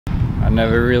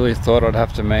never really thought I'd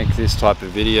have to make this type of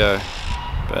video,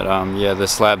 but yeah, the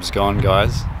slab's gone,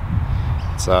 guys.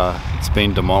 It's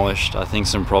been demolished. I think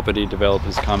some property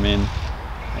developers come in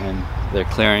and they're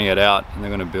clearing it out and they're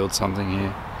going to build something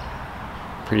here.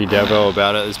 Pretty devo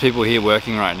about it. There's people here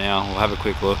working right now. We'll have a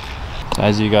quick look.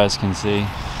 As you guys can see,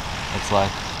 it's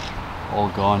like all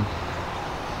gone.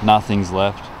 Nothing's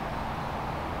left.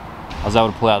 I was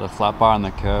able to pull out the flat bar and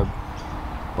the curb,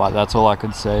 but that's all I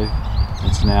could save.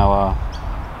 It's now,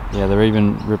 yeah, they're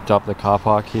even ripped up the car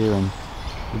park here and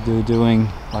they're doing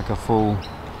like a full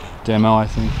demo, I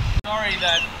think. Sorry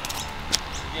that,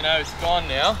 you know, it's gone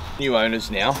now. New owners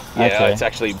now. Yeah, okay. It's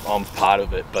actually, I'm part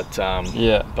of it, but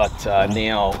yeah. But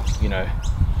now, you know,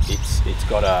 it's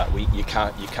got a, you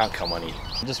can't come on here.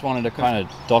 I just wanted to kind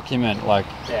of document, like,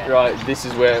 right, this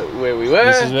is where we were.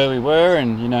 This is where we were,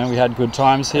 and you know, we had good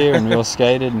times here, and we all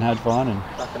skated and had fun,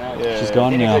 and she's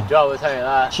gone now. Good job, I'll tell you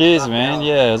that. Cheers, man.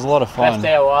 Yeah, it was a lot of fun. Best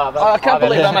day alive. I can't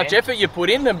believe how much effort you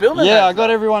put in the building. Yeah, I got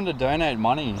everyone to donate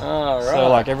money. Oh, right. So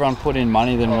like everyone put in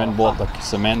money, then went and bought the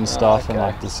cement and stuff, and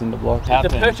like the cinder block. The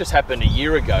purchase happened a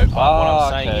year ago, but what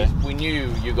I'm saying is we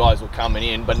knew you guys were coming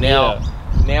in, but now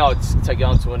now it's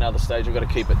going to another stage. We've got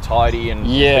to keep it tidy and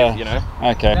you know.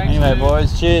 Okay. Thanks, anyway, dude.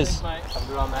 boys, cheers. Thanks, mate. Have a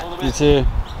good one, mate. All the You best. too.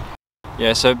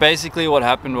 Yeah, so basically what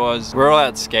happened was we were all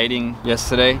out skating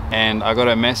yesterday and I got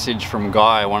a message from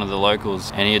Guy, one of the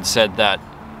locals, and he had said that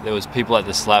there was people at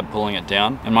the slab pulling it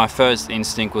down, and my first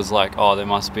instinct was like, oh, there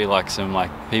must be like some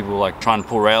like people like trying to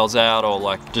pull rails out or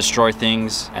like destroy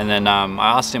things. And then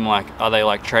I asked him like, are they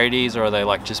like tradies or are they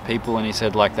like just people? And he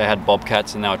said like they had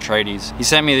bobcats and they were tradies. He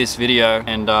sent me this video,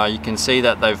 and you can see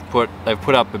that they've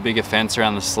put up a bigger fence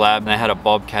around the slab, and they had a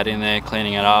bobcat in there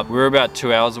cleaning it up. We were about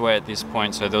 2 hours away at this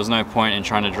point, so there was no point in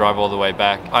trying to drive all the way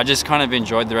back. I just kind of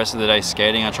enjoyed the rest of the day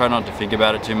skating. I tried not to think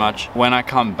about it too much. When I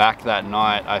come back that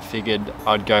night, I figured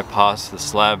I'd go past the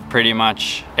slab. Pretty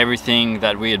much everything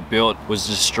that we had built was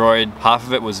destroyed. Half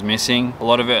of it was missing. A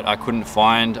lot of it I couldn't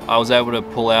find. I was able to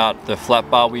pull out the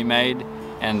flat bar we made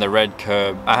and the red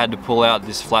curb. I had to pull out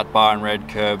this flat bar and red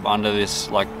curb under this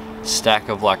like stack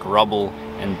of like rubble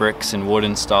and bricks and wood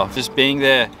and stuff. Just being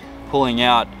there, pulling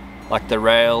out like the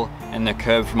rail and the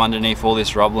curb from underneath all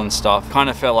this rubble and stuff, kind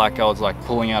of felt like I was like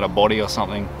pulling out a body or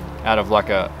something out of like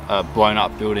a blown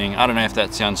up building. I don't know if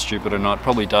that sounds stupid or not,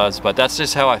 probably does, but that's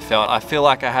just how I felt. I feel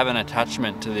like I have an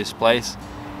attachment to this place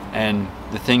and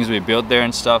the things we built there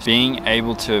and stuff. Being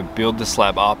able to build the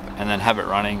slab up and then have it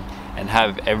running and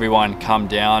have everyone come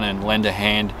down and lend a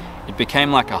hand, it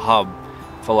became like a hub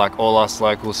for like all us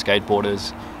local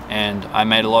skateboarders, and I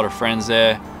made a lot of friends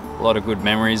there, a lot of good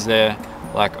memories there.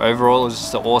 Like overall it was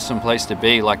just an awesome place to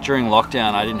be. Like during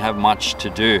lockdown I didn't have much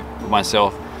to do with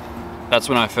myself. That's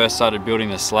when I first started building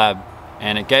the slab,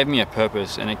 and it gave me a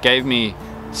purpose and it gave me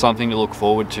something to look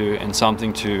forward to and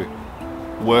something to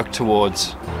work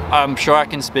towards. I'm sure I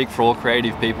can speak for all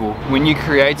creative people. When you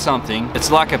create something, it's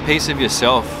like a piece of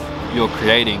yourself you're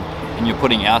creating and you're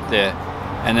putting out there,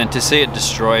 and then to see it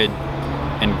destroyed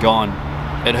and gone,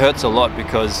 it hurts a lot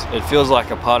because it feels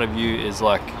like a part of you is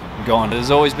like gone.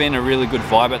 There's always been a really good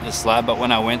vibe at the slab, but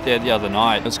when I went there the other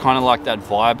night, it was kind of like that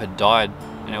vibe had died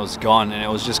and it was gone, and it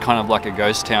was just kind of like a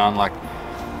ghost town. Like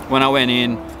when I went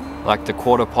in, like the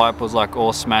quarter pipe was like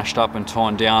all smashed up and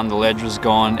torn down, the ledge was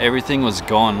gone, everything was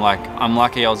gone. Like I'm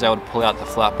lucky I was able to pull out the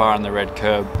flat bar and the red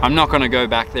curb. I'm not going to go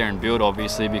back there and build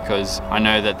obviously, because I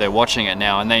know that they're watching it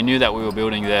now and they knew that we were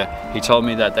building there. He told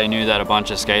me that they knew that a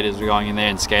bunch of skaters were going in there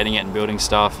and skating it and building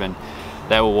stuff, and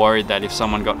they were worried that if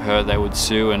someone got hurt they would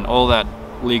sue and all that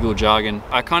legal jargon.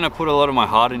 I kind of put a lot of my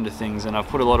heart into things, and I've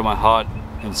put a lot of my heart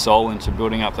and soul into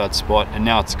building up that spot, and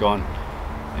now it's gone.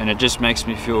 And it just makes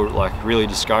me feel like really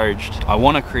discouraged. I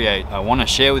want to create, I want to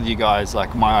share with you guys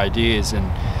like my ideas and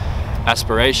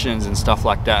aspirations and stuff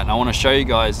like that. And I want to show you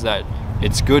guys that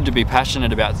it's good to be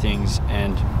passionate about things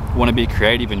and want to be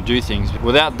creative and do things.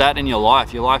 Without that in your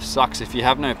life sucks. If you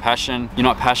have no passion, you're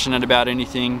not passionate about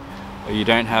anything, or you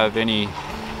don't have any...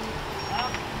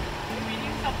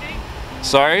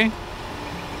 Sorry? Are you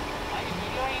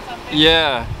videoing something?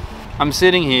 Yeah. I'm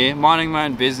sitting here minding my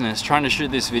own business, trying to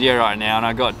shoot this video right now, and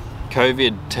I got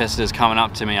COVID testers coming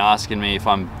up to me asking me if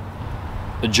I'm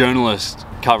a journalist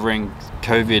covering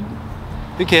COVID.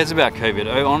 Who cares about COVID?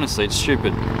 Oh, honestly, it's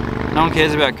stupid. No one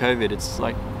cares about COVID. It's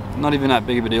like not even that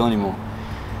big of a deal anymore.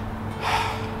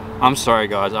 I'm sorry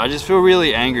guys, I just feel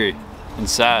really angry and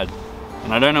sad,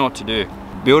 and I don't know what to do.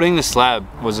 Building the slab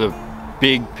was a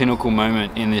big pinnacle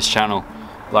moment in this channel.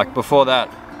 Like before that,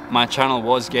 my channel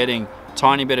was getting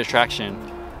tiny bit of traction,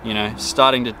 you know,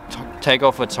 starting to take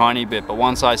off a tiny bit, but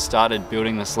once I started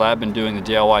building the slab and doing the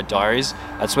DIY diaries,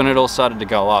 that's when it all started to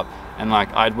go up. And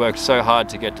like, I'd worked so hard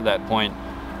to get to that point,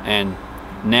 and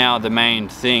now the main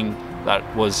thing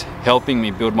that was helping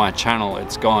me build my channel,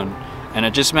 it's gone. And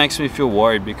it just makes me feel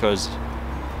worried, because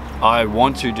I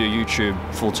want to do YouTube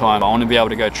full time. I want to be able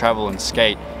to go travel and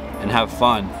skate and have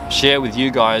fun, share with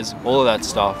you guys, all of that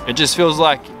stuff. It just feels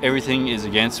like everything is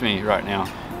against me right now,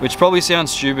 which probably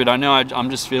sounds stupid. I know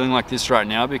I'm just feeling like this right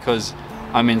now because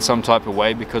I'm in some type of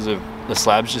way because of the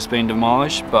slabs just being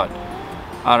demolished, but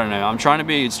I don't know. I'm trying to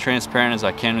be as transparent as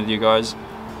I can with you guys,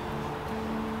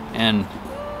 and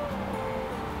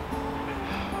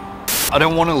I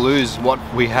don't want to lose what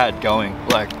we had going.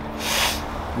 Like,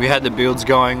 we had the builds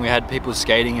going, we had people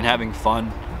skating and having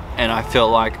fun, and I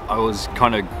felt like I was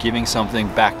kind of giving something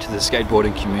back to the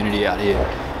skateboarding community out here,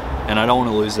 and I don't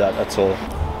want to lose that, that's all.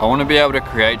 I want to be able to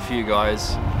create for you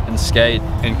guys and skate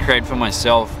and create for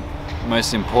myself,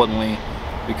 most importantly,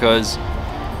 because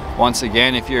once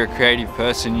again, if you're a creative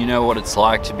person, you know what it's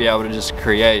like to be able to just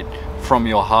create from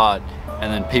your heart,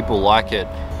 and then people like it.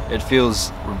 It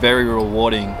feels very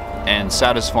rewarding and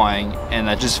satisfying, and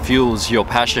that just fuels your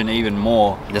passion even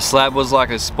more. The slab was like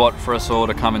a spot for us all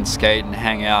to come and skate and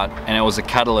hang out, and it was a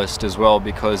catalyst as well,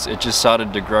 because it just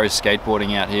started to grow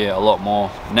skateboarding out here a lot more.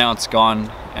 Now it's gone,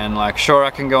 and like, sure,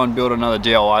 I can go and build another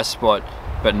DIY spot,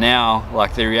 but now,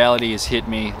 like, the reality has hit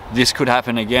me. This could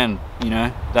happen again, you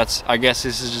know? I guess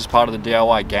this is just part of the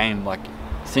DIY game. Like,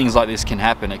 things like this can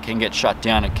happen. It can get shut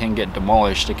down, it can get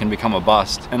demolished, it can become a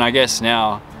bust. And I guess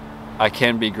now I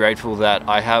can be grateful that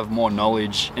I have more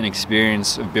knowledge and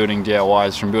experience of building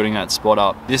DIYs from building that spot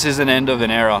up. This is an end of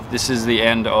an era. This is the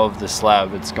end of the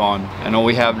slab. It's gone. And all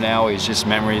we have now is just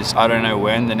memories. I don't know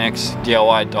when the next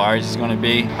DIY diaries is going to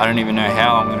be. I don't even know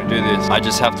how I'm going to do this. I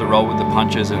just have to roll with the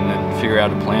punches and then figure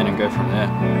out a plan and go from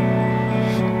there.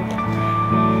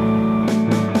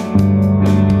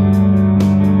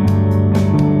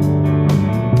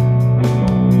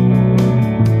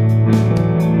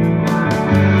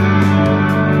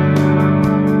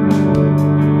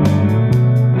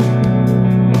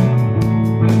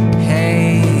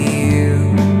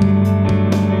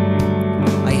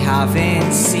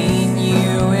 Haven't seen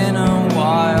you in a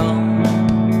while.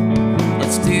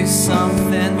 Let's do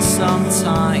something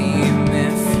sometime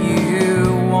if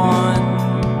you want.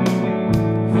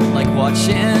 Like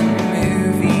watching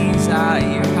movies at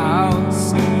your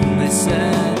house,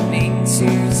 listening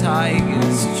to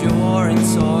Tiger's Jaw and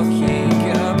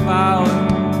talking about